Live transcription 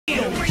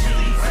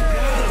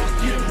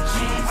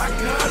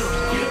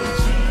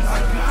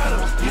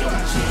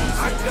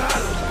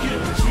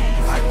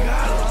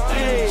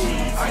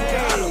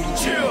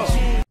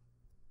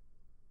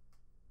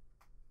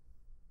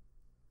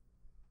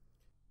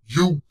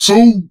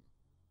2,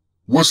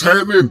 what's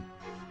happening?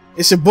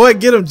 It's your boy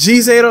Get 'em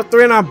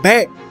G's803 and I'm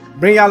back.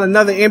 Bring y'all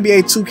another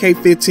NBA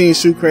 2K15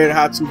 shoe creator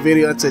how-to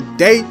video. And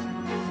today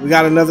we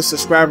got another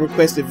subscriber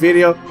requested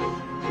video.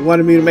 He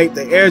wanted me to make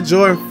the Air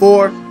Jordan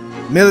 4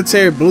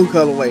 military blue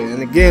colorway.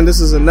 And again, this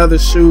is another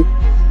shoe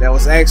that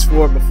was asked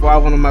for before I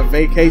went on my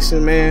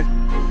vacation, man.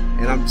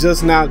 And I'm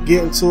just now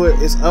getting to it.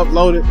 It's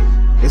uploaded.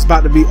 It's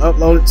about to be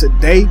uploaded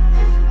today.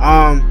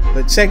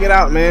 But check it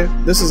out,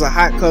 man. This is a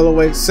hot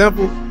colorway,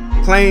 simple,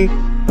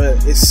 plain,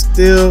 but it's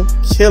still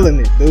killing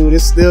it, dude.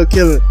 It's still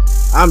killing it.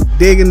 I'm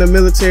digging the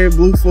military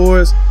blue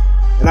 4s,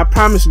 and I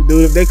promise you,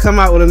 dude, if they come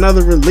out with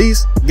another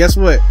release, guess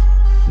what?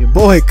 Your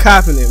boy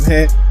copping it,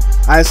 man.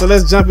 Alright, so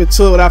let's jump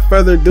into it without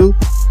further ado.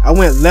 I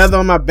went leather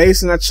on my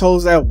base and I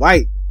chose that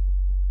white.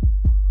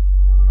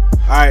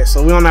 Alright,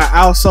 so we're on our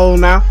outsole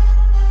now.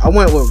 I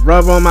went with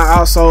rubber on my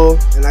outsole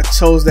and I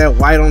chose that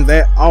white on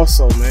that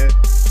also, man.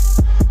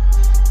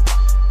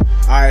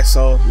 Alright,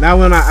 so now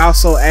we're on our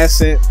outsole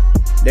accent.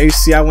 There you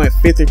see I went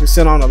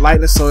 50% on the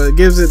lightness, so it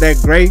gives it that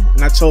gray,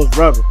 and I chose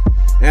rubber.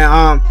 And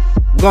I'm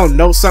gonna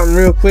note something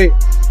real quick.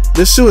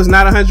 This shoe is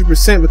not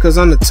 100% because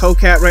on the toe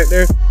cap right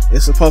there,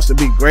 it's supposed to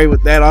be gray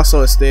with that.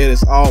 Also, instead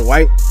it's all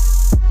white.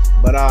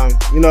 But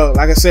you know,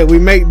 like I said, we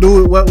make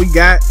do with what we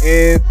got,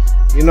 and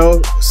you know,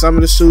 some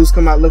of the shoes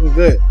come out looking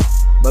good.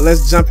 But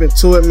let's jump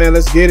into it, man.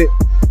 Let's get it.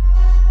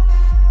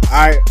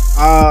 Alright,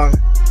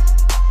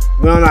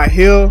 we're on our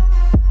heel.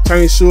 Turn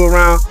your shoe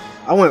around.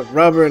 I went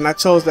rubber and I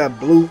chose that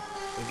blue.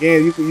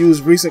 Again, you can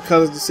use recent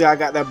colors to see I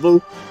got that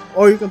blue,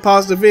 or you can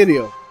pause the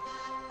video.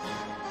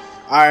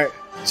 Alright,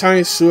 turn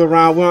your shoe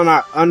around. We're on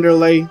our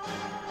underlay,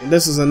 and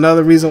this is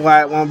another reason why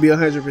it won't be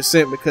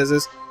 100% because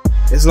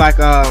it's like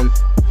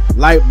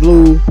light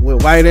blue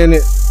with white in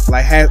it,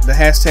 like the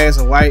hashtags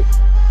are white.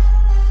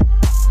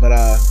 But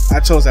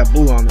I chose that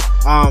blue on it.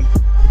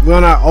 We're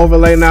on our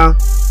overlay now.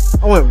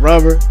 I went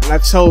rubber and I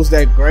chose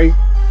that gray.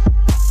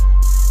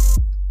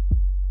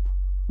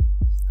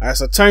 Alright,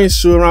 so turn your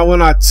shoe around. We're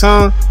on our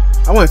tongue.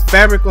 I went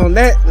fabric on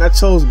that and I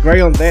chose gray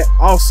on that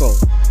also.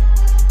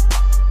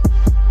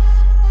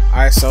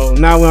 Alright, so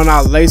now we're on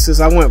our laces.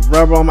 I went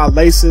rubber on my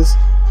laces.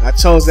 I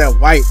chose that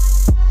white.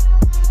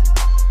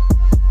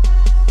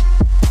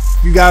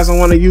 If you guys don't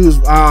want to use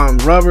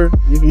rubber,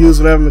 you can use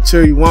whatever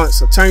material you want.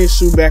 So turn your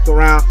shoe back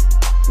around.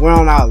 We're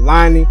on our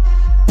lining.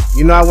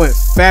 You know, I went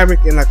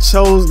fabric and I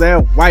chose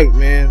that white,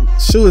 man.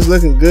 Shoe is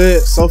looking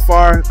good so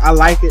far. I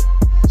like it.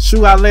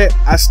 Shoe outlet,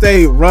 I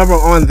stayed rubber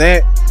on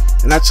that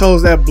and I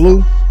chose that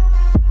blue.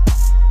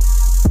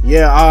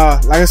 Yeah,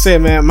 like I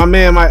said, man,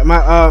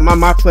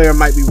 my player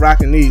might be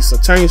rocking these. So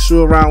turn your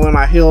shoe around. When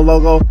I heel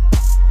logo,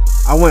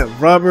 I went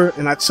rubber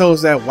and I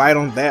chose that white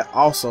on that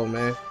also,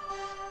 man.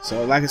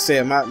 So like I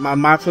said,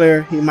 my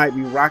player, he might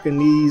be rocking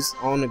these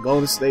on the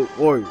Golden State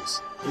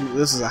Warriors.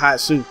 This is a hot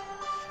shoe.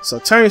 So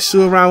turn your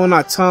shoe around. When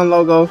I tongue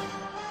logo,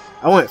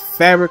 I went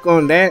fabric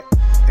on that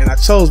and I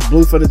chose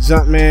blue for the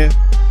jump, man.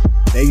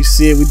 There you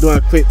see it. We're doing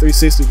a quick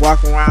 360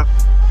 walk around.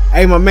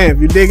 Hey, my man, if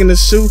you're digging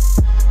this shoe,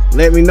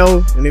 let me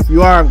know. And if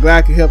you are, I'm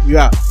glad I can help you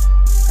out.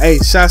 Hey,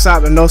 shouts out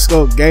to No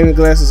Scope Gaming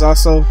Glasses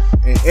also.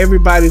 And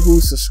everybody who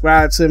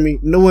subscribed to me,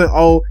 new and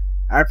old,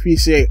 I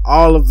appreciate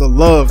all of the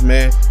love,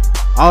 man.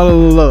 All of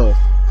the love.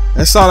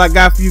 That's all I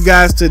got for you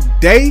guys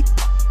today.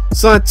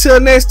 So until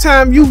next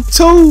time,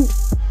 YouTube,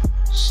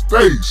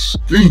 stay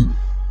scheming.